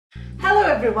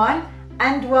everyone,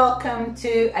 and welcome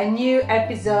to a new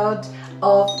episode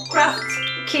of Craft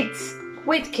Kits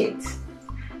with Kids.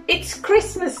 It's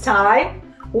Christmas time.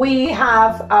 We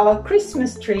have our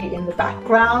Christmas tree in the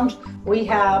background. We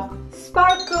have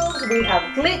sparkles, we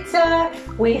have glitter,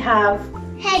 we have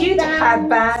cute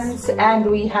headbands, and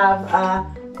we have a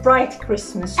bright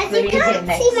Christmas tree here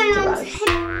next to us.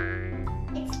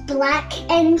 It's black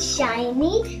and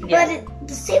shiny, yes. But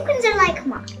the sequins are like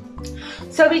mine.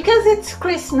 So because it's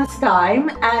Christmas time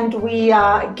and we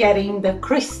are getting the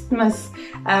Christmas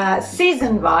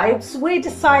season vibes, we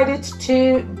decided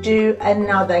to do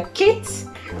another kit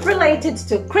related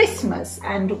to Christmas.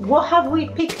 And what have we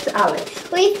picked,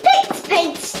 Alice? We picked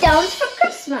paint stones for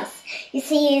Christmas. You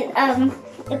see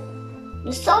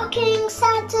the stocking,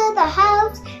 Santa, the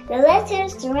house, the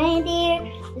letters, the reindeer,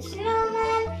 the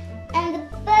snowman, and the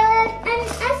bird. And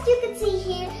as you can see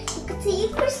here, you can see a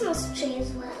Christmas tree as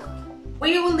well.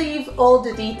 We will leave all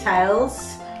the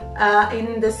details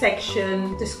in the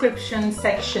description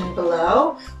section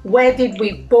below. Where did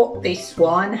we bought this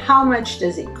one? How much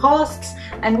does it cost?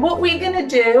 And what we're gonna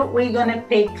do, we're gonna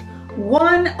pick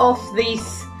one of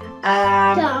these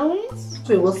Stones.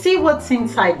 We will see what's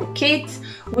inside the kit.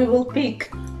 We will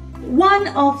pick one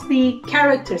of the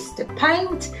characters to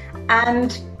paint,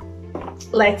 and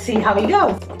let's see how it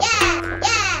goes.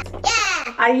 Yeah.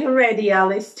 Are you ready,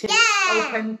 Alice, to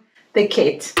open the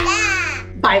kit? Yeah.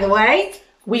 By the way,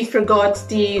 we forgot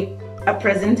the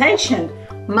presentation.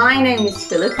 My name is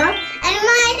Filipa. And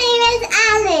my name is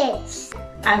Alice.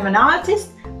 I'm an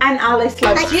artist, and Alice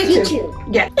loves YouTube.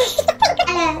 Yeah.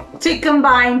 To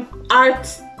combine art,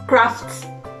 crafts,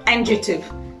 and YouTube.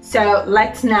 So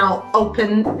let's now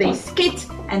open this kit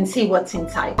and see what's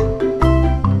inside.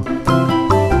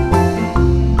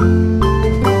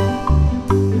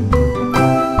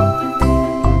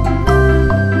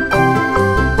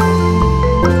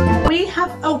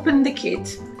 Open the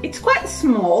kit. It's quite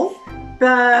small,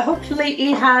 but hopefully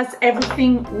it has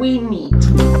everything we need.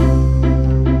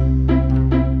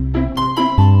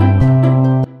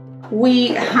 We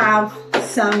have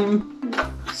some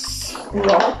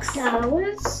rocks.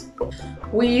 Stones.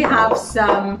 We have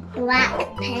some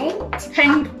Black paint.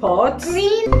 paint pots.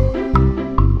 Green.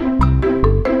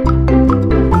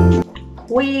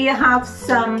 We have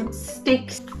some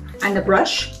sticks and a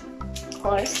brush. Of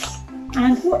course.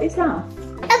 And what is that?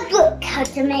 A book how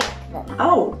to make them.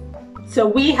 Oh, so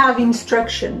we have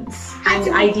instructions and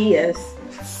ideas.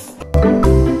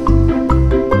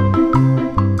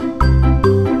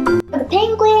 The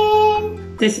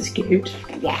penguin. This is cute.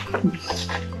 Yeah.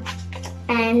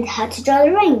 And how to draw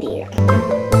the reindeer.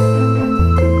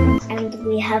 And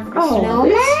we have the snowman.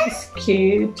 This is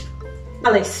cute.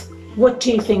 Alice, what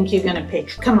do you think you're gonna pick?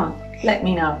 Come on, let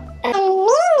me know.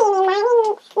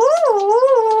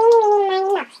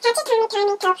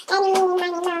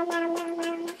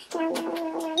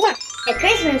 A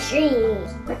Christmas tree.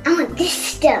 I want this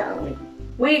stone.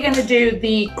 We're gonna do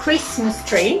the Christmas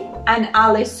tree, and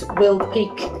Alice will pick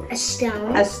A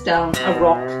stone. a stone, a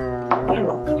rock. A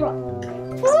rock. A rock.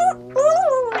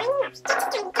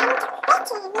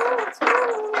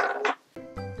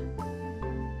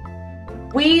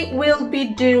 We will be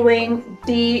doing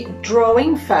the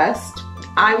drawing first.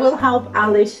 I will help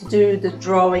Alice do the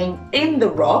drawing in the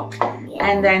rock,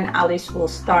 and then Alice will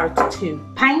start to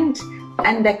paint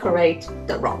and decorate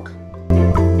the rock.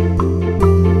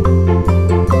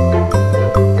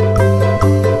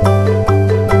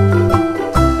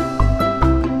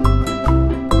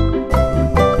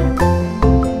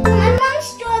 My mom's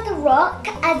drawn the rock,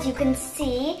 as you can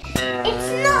see. It's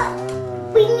not,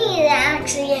 we need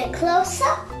actually a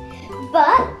close-up,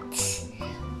 but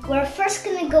we're first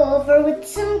gonna go over with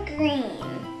some green.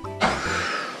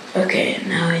 Okay,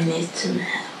 now I need some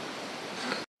help.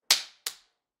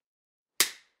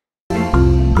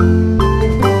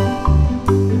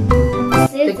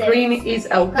 The green is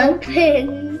open.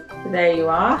 There you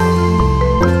are.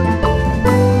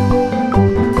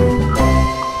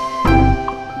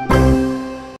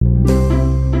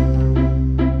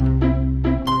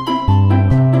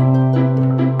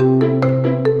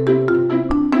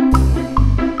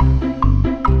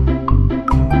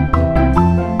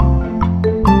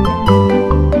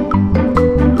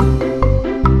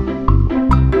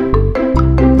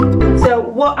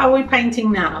 What are we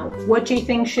painting now? What do you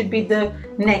think should be the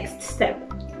next step?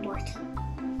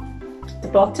 The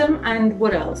bottom, and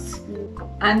what else?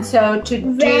 And so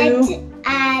to Red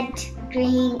add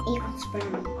green equals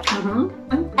brown.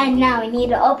 And now we need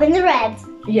to open the red.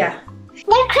 Yeah.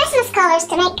 They're Christmas colors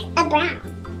to make a brown.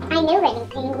 I knew red and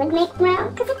green would make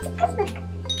brown because it's a Christmas color.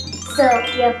 So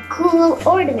you have cool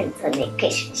ornaments on your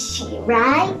Christmas tree,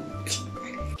 right?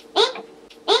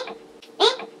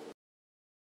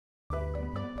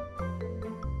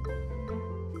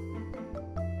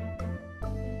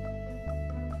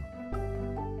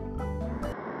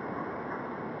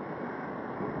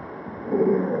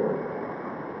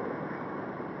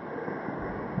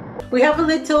 We have a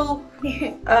little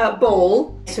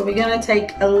bowl, so we're gonna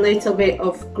take a little bit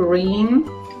of green,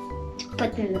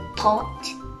 Put in the pot.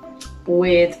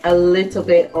 With a little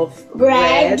bit of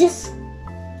Red. red.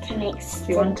 To mix.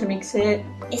 Do you want to mix it?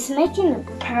 It's making a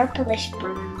purplish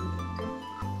brown.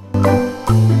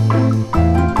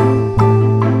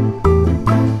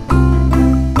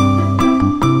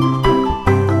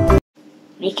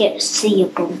 Make it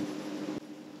seeable.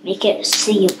 Make it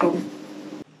seeable.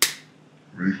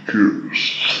 Make it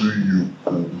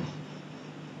seeable.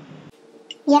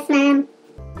 Yes, ma'am.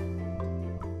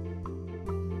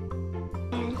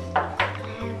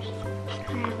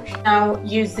 Now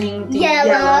using the Yellow.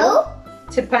 yellow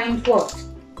to paint what?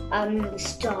 The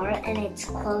star, and it's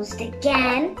closed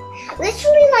again.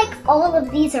 Literally, like all of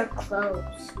these are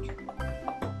closed.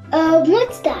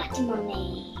 What's that,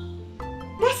 Mommy?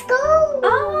 Let's go.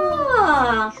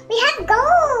 Ah, We have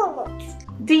gold.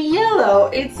 the yellow,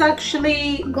 it's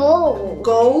actually Gold.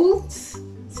 gold.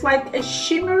 It's like a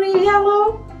shimmery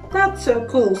yellow. That's so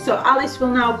cool. So Alice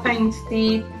will now paint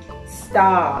the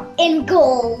star. In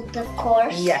gold, of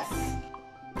course. Yes.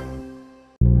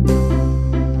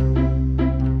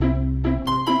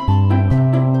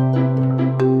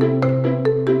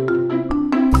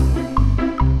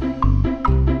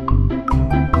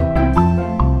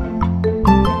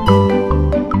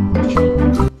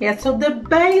 Yeah, so the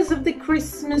base of the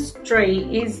Christmas tree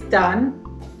is done.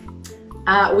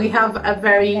 We have a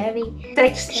very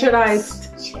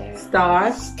texturized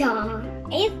star.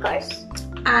 And of course,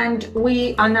 And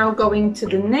we are now going to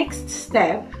the next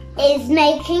step. is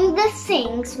making the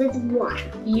things with one.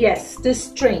 Yes, the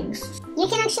strings. You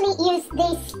can actually use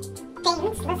these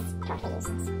things. Let's try to use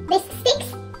this. These sticks.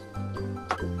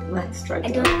 Let's try I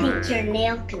to. don't think your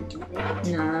nail can do it.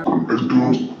 No. I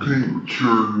don't think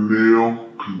your nail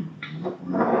can do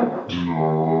it.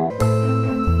 No.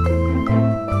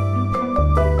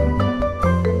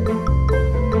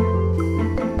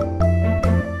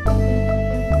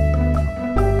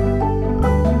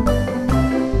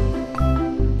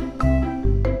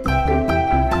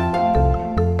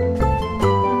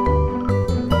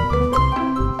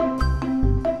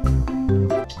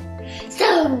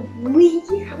 So we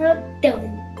have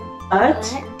done, But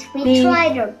we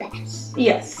tried our best.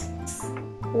 yes,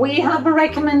 we have a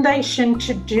recommendation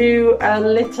to do a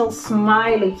little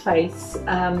smiley face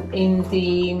in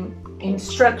the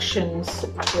instructions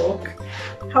book.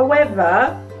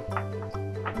 However,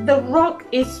 the rock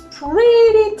is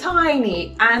pretty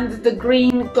tiny and the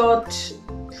green got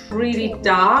pretty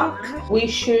dark. We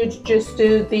should just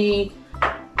do the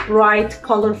bright,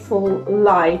 colorful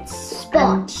lights.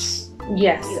 Spots. And,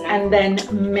 yes, and then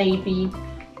maybe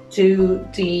do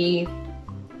the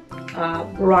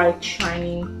bright,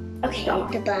 shiny. Okay,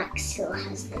 Stop. the black still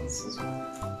has this as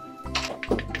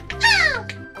well.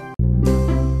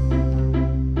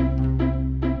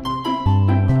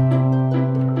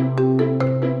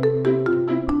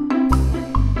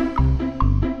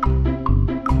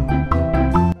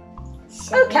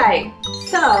 Okay,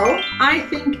 so I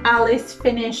think Alice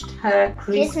finished her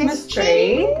Christmas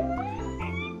tree.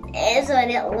 Is what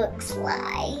it looks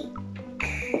like.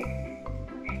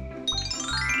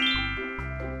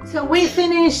 So we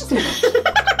finished.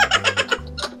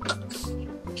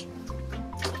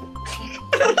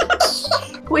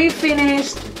 We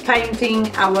finished painting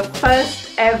our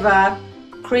first ever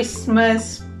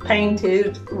Christmas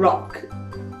painted rock.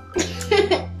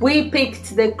 We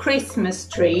picked the Christmas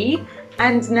tree,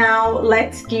 and now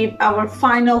let's give our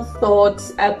final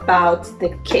thoughts about the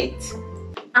kit.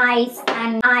 Eyes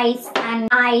and eyes and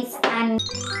eyes and.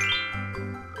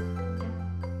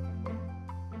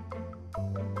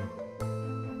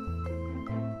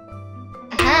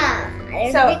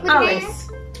 So Alice,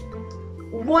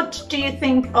 what do you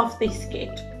think of this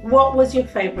kit? What was your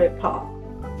favorite part?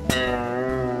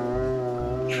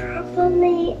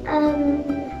 Probably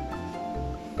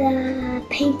the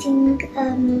painting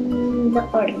the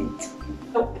ornament.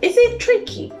 Oh, is it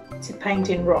tricky to paint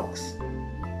in rocks?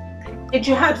 Did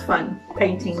you have fun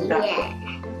painting that?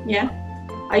 Yeah.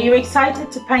 Yeah? Are you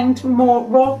excited to paint more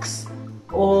rocks,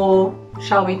 or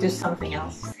shall we do something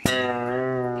else?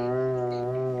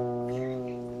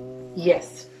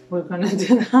 Yes, we're gonna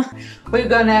do that. We're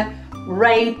gonna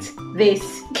rate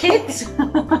this kit.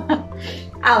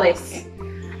 Alice,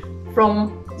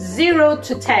 from 0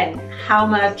 to 10, how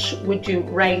much would you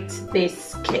rate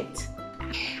this kit?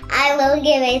 I will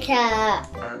give it a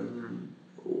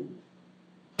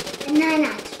 9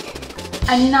 out of 10.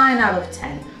 A 9 out of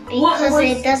 10. Because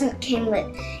it doesn't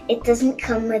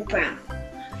come with brown.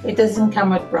 It doesn't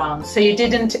come with brown, so you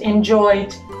didn't enjoy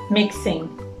mixing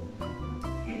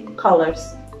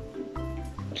colors.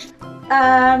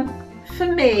 For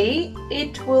me,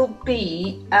 it will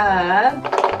be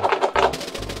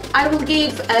I will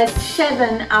give a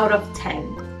 7 out of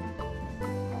 10.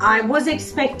 I was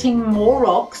expecting more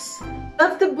rocks.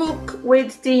 Love the book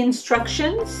with the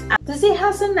instructions. Does it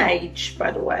have an age,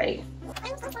 by the way?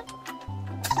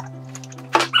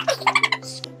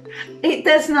 It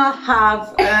does not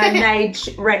have an age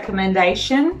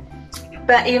recommendation,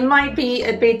 but it might be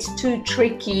a bit too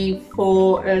tricky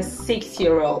for a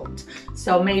 6-year-old.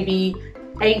 So maybe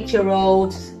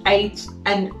 8-year-olds, 8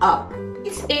 and up.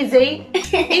 It's easy,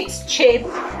 it's cheap.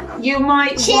 You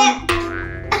might want...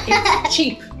 It's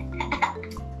cheap.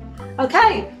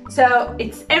 Okay, so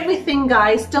it's everything,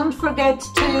 guys. Don't forget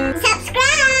to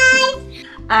Subscribe!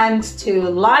 and to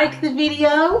like the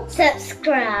video.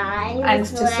 Subscribe. And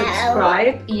to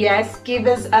subscribe. Yes, give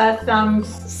us a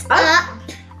thumbs up.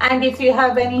 And if you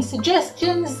have any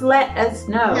suggestions, let us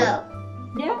know. No.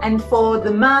 Yeah. And for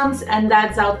the moms and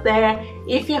dads out there,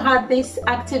 if you had this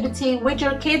activity with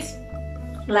your kids,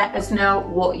 let us know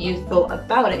what you thought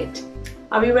about it.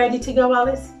 Are we ready to go,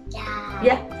 Alice? Yeah.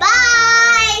 Yeah.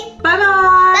 Bye. Bye-bye.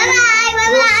 Bye-bye.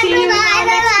 We'll see you in our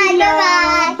next video.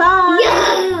 Bye.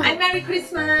 Yeah. And Merry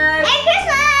Christmas. Merry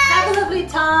Christmas. Have a lovely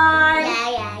time.